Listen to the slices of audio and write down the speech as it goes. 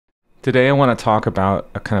Today I want to talk about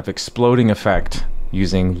a kind of exploding effect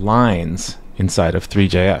using lines inside of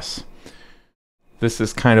Three.js. This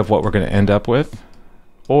is kind of what we're going to end up with,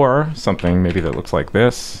 or something maybe that looks like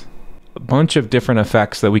this. A bunch of different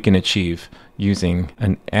effects that we can achieve using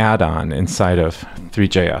an add-on inside of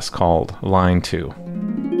Three.js called Line2.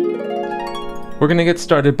 We're going to get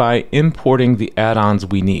started by importing the add-ons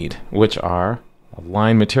we need, which are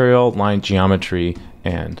line material, line geometry,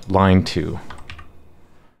 and Line2.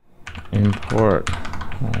 Import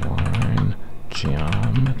line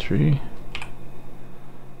geometry,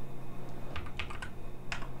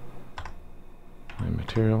 line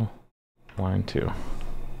material, Line2.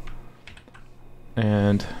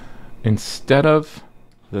 And instead of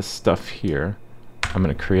this stuff here, I'm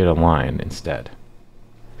going to create a line instead.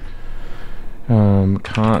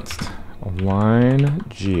 Const line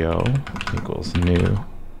geo equals new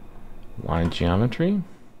line geometry.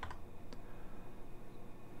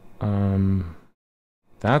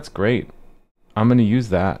 That's great. I'm going to use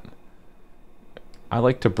that. I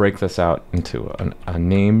like to break this out into a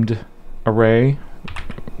named array.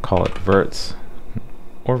 Call it verts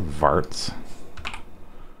or varts.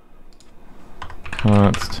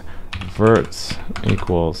 Const verts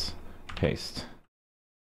equals paste.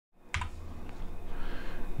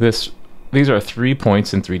 These are 3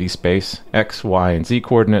 points in 3D space, x, y, and z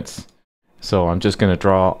coordinates. So I'm just going to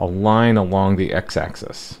draw a line along the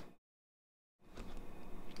x-axis.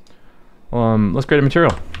 Let's create a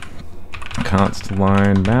material. Const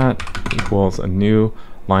line mat equals a new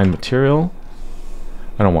line material.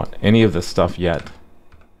 I don't want any of this stuff yet,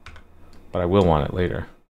 but I will want it later.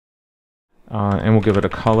 And we'll give it a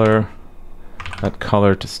color. That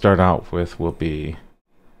color to start out with will be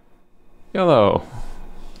yellow.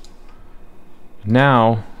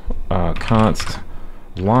 Now, const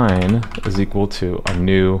line is equal to a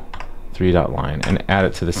new 3-line and add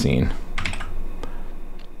it to the scene.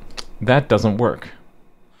 That doesn't work.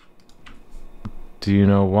 Do you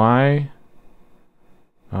know why?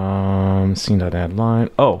 Scene.add line.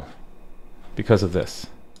 Oh, because of this.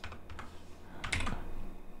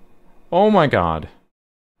 Oh my God.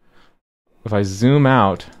 If I zoom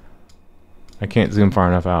out, I can't zoom far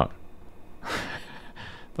enough out.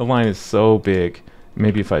 The line is so big.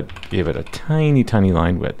 Maybe if I gave it a tiny, tiny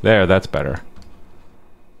line width. There, that's better.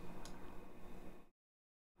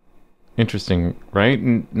 Interesting, right?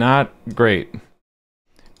 Not great.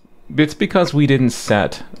 It's because we didn't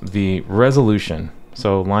set the resolution.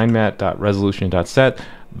 So linemat.resolution.set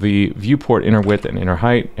the viewport inner width and inner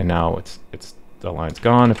height, and now the line's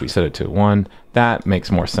gone. If we set it to 1, that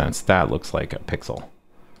makes more sense. That looks like a pixel.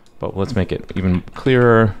 But let's make it even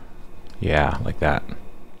clearer. Yeah, like that.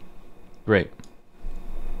 Great.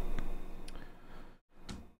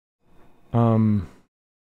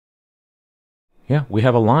 Yeah, we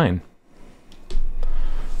have a line.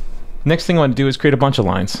 Next thing I want to do is create a bunch of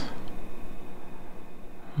lines.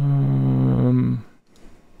 I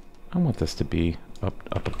want this to be up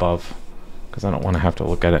above because I don't want to have to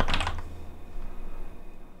look at it.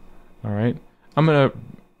 All right, I'm going to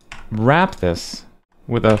wrap this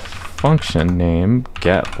with a function named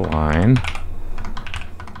getLine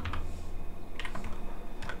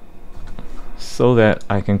so that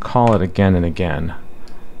I can call it again and again.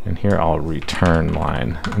 And here I'll return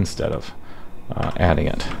line instead of adding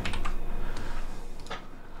it.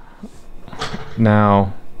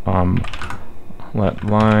 Now, let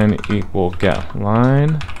line equal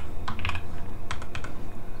getLine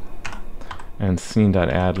and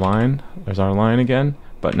scene.add line. There's our line again,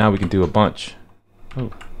 but now we can do a bunch.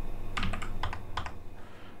 Oh.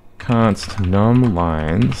 Const num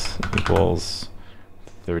lines equals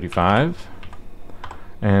 35,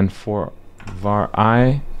 and for var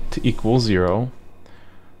I to equal 0.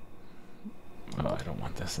 Oh, I don't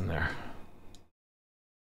want this in there.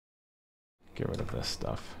 Get rid of this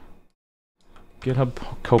stuff. GitHub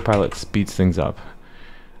Copilot speeds things up.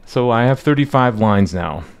 So I have 35 lines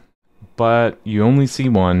now, but you only see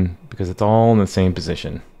one because it's all in the same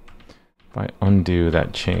position. If I undo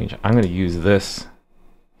that change, I'm going to use this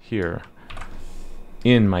here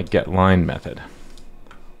in my getLine method.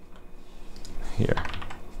 Here.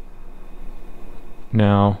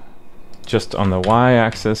 Now, just on the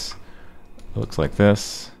y-axis, it looks like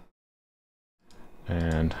this.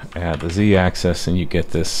 And add the z-axis, and you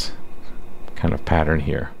get this kind of pattern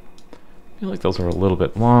here. I feel like those are a little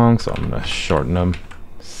bit long, so I'm going to shorten them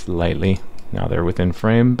slightly. Now they're within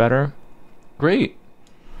frame better. Great.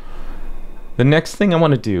 The next thing I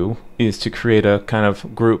want to do is to create a kind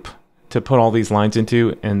of group to put all these lines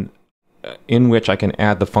into, and in which I can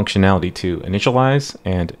add the functionality to initialize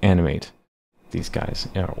and animate these guys,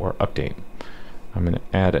 or update. I'm going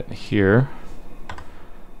to add it here.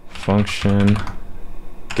 Function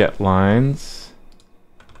get lines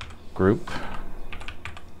group.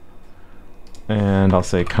 And I'll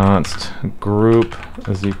say const group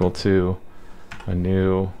is equal to a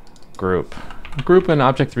new group. Group and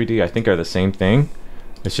Object3D I think are the same thing.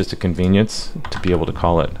 It's just a convenience to be able to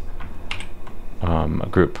call it a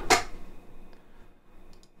group.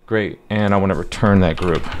 Great, and I want to return that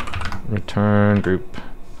group. Return group.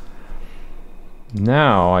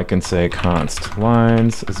 Now I can say const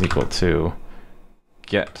lines is equal to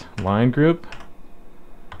get line group,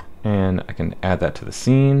 and I can add that to the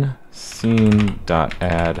scene.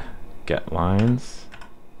 Scene.add get lines.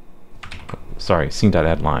 Sorry,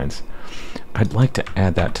 scene.add lines. I'd like to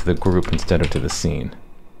add that to the group instead of to the scene.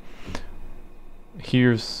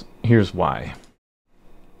 Here's why.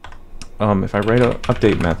 If I write an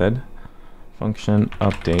update method, function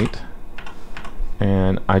update,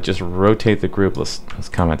 and I just rotate the group, let's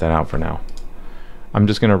comment that out for now. I'm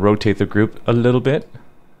just going to rotate the group a little bit.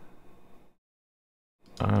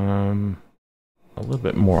 A little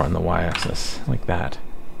bit more on the y-axis, like that.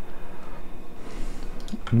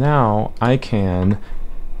 Now I can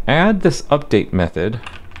add this update method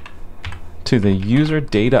to the user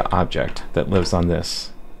data object that lives on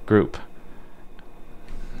this group.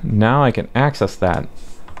 Now I can access that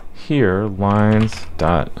here,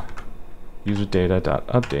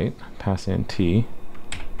 lines.userdata.update, pass in t,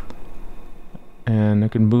 and I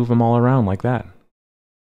can move them all around like that,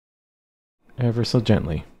 ever so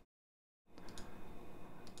gently.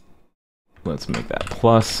 Let's make that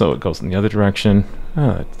plus so it goes in the other direction.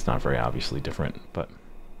 It's not very obviously different, but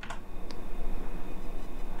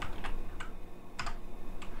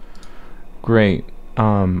great.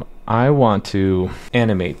 I want to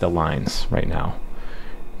animate the lines right now.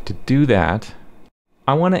 To do that,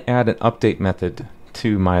 I want to add an update method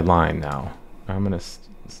to my line now. I'm going to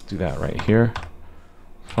do that right here.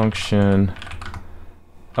 Function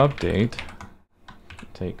update,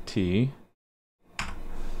 take t.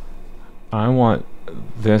 I want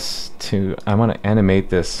to animate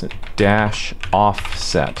this dash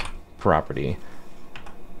offset property.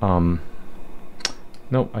 Nope,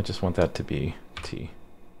 I just want that to be t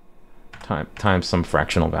times some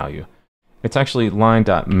fractional value. It's actually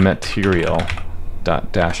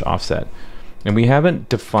line.material.dash_offset. And we haven't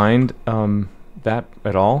defined that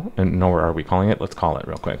at all, and nor are we calling it. Let's call it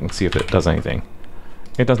real quick and see if it does anything.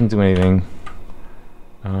 It doesn't do anything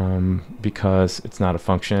because it's not a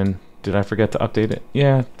function. Did I forget to update it?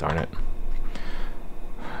 Yeah, darn it.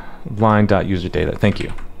 Line.userdata, thank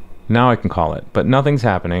you. Now I can call it, but nothing's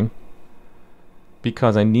happening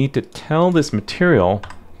because I need to tell this material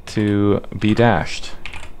to be dashed.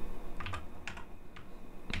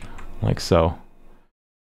 Like so.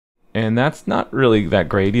 And that's not really that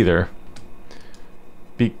great either,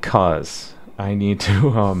 because I need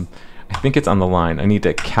to, I think it's on the line. I need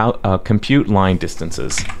to compute line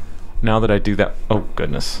distances. Now that I do that, oh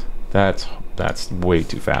goodness, that's way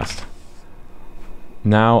too fast.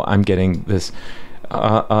 Now I'm getting this,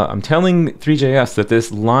 I'm telling Three.js that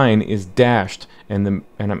this line is dashed, and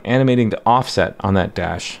I'm animating the offset on that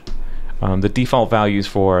dash. The default values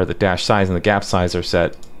for the dash size and the gap size are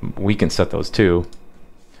set. We can set those too.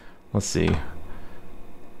 Let's see.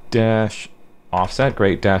 Dash offset,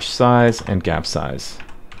 great. Dash size and gap size.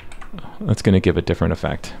 That's going to give a different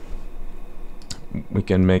effect. We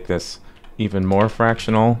can make this even more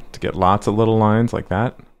fractional to get lots of little lines like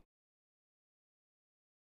that.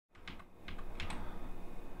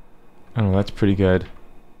 Oh, that's pretty good.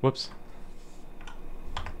 Whoops.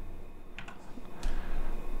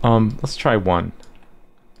 Let's try one.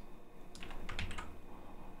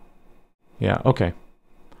 Yeah, okay.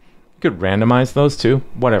 You could randomize those too,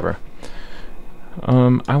 whatever.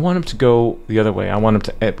 I want them to go the other way. I want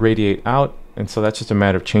them to radiate out, and so that's just a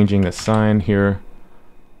matter of changing the sign here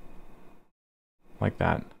like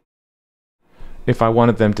that. If I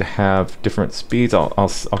wanted them to have different speeds, I'll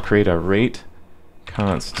create a rate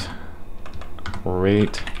const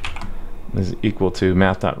rate is equal to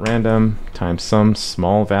math.random times some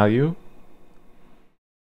small value,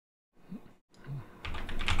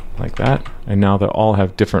 like that, and now they'll all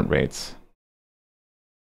have different rates.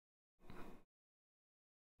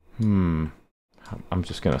 I'm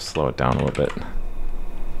just going to slow it down a little bit.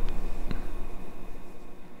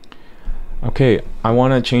 Okay, I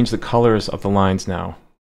want to change the colors of the lines now.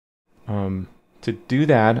 To do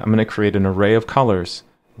that, I'm going to create an array of colors,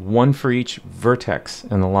 one for each vertex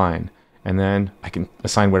in the line. And then I can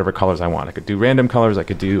assign whatever colors I want. I could do random colors, I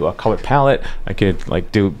could do a color palette, I could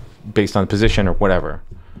like do based on position or whatever.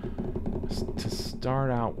 To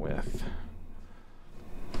start out with,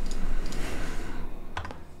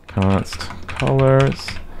 const colors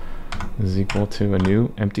is equal to a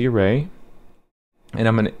new empty array. And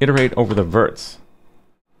I'm going to iterate over the verts.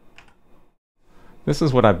 This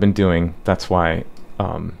is what I've been doing. That's why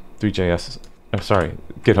Three.js, sorry,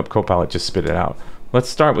 GitHub Copilot just spit it out. Let's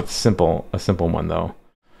start with a simple one though.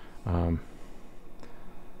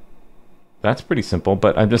 That's pretty simple,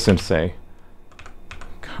 but I'm just going to say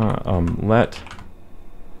let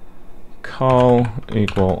col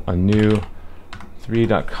equal a new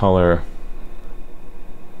three.color.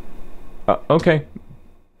 Okay,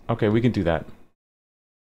 we can do that.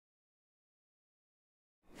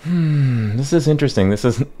 This is interesting. This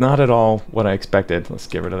is not at all what I expected. Let's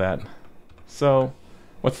get rid of that. So,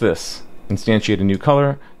 what's this? Instantiate a new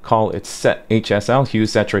color. Call it set HSL, hue,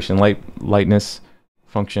 saturation, lightness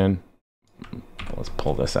function. Let's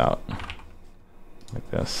pull this out like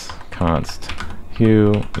this. Const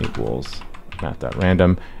hue equals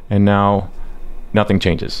math.random, and now nothing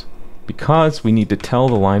changes because we need to tell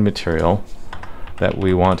the line material that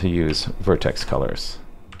we want to use vertex colors.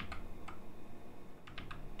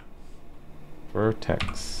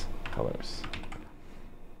 Vertex colors.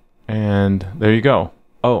 And there you go.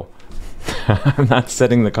 Oh, I'm not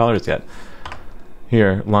setting the colors yet.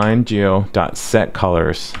 Here, line geo.set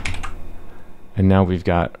colors. And now we've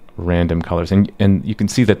got random colors. And you can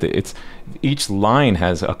see that each line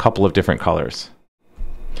has a couple of different colors.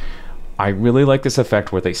 I really like this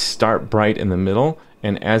effect where they start bright in the middle,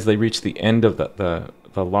 and as they reach the end of the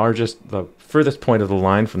furthest point of the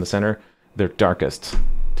line from the center, they're darkest.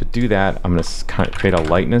 To do that, I'm going to create a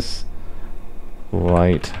lightness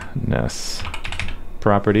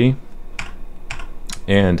property,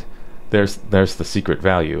 and there's the secret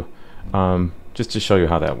value. Just to show you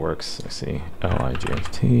how that works, let's see,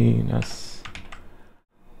 ligft-ness.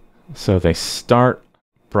 So they start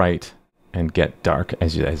bright and get dark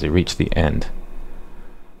as they reach the end.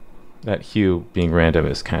 That hue being random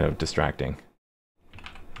is kind of distracting.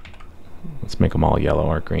 Let's make them all yellow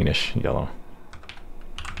or greenish yellow.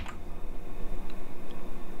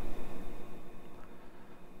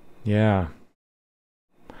 Yeah,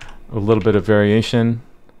 a little bit of variation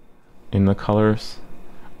in the colors,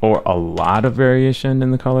 or a lot of variation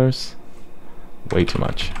in the colors. Way too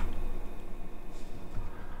much.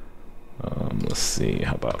 Let's see,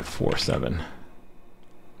 how about 4-7?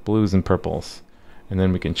 Blues and purples. And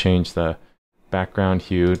then we can change the background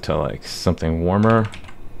hue to like something warmer.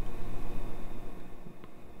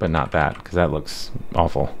 But not that, because that looks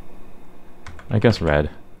awful. I guess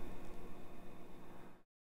red.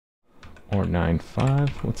 Or 9.5.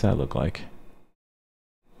 What's that look like?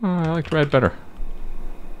 Oh, I liked red better.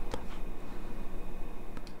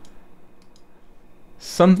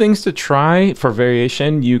 Some things to try for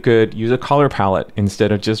variation. You could use a color palette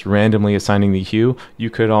instead of just randomly assigning the hue. You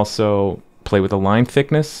could also play with the line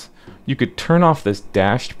thickness. You could turn off this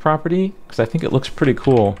dashed property, because I think it looks pretty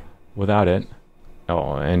cool without it.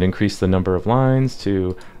 Oh, and increase the number of lines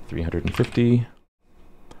to 350.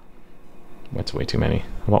 That's way too many.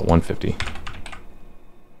 How about 150?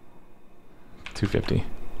 250.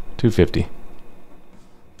 250.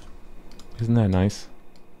 Isn't that nice?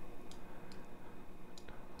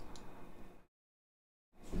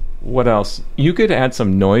 What else? You could add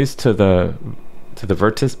some noise to the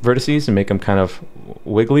vertices and make them kind of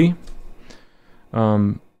wiggly.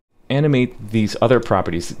 Animate these other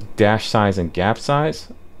properties, dash size and gap size.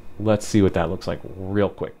 Let's see what that looks like real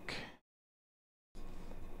quick.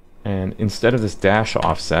 And instead of this dash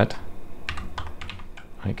offset,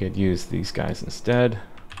 I could use these guys instead.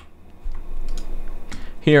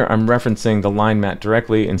 Here I'm referencing the line mat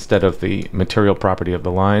directly instead of the material property of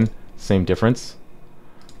the line. Same difference.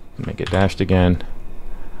 Make it dashed again.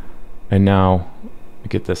 And now we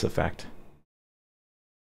get this effect.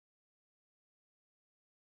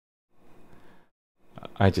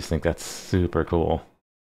 I just think that's super cool.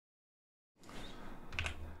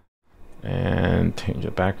 And change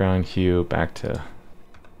the background hue back to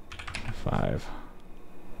 5.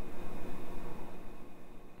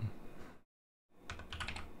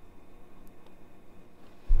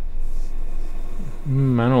 I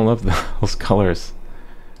don't love those colors.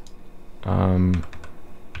 How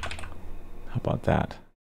about that?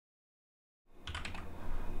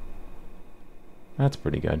 That's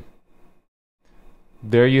pretty good.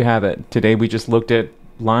 There you have it. Today we just looked at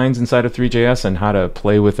lines inside of Three.js and how to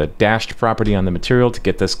play with a dashed property on the material to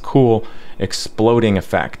get this cool exploding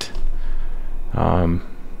effect.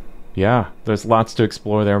 Yeah, there's lots to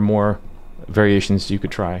explore. There are more variations you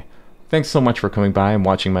could try. Thanks so much for coming by and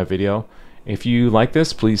watching my video. If you like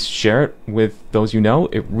this, please share it with those you know.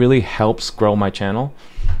 It really helps grow my channel.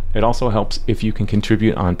 It also helps if you can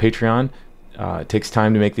contribute on Patreon. It takes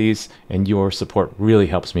time to make these, and your support really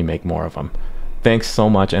helps me make more of them. Thanks so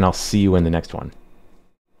much, and I'll see you in the next one.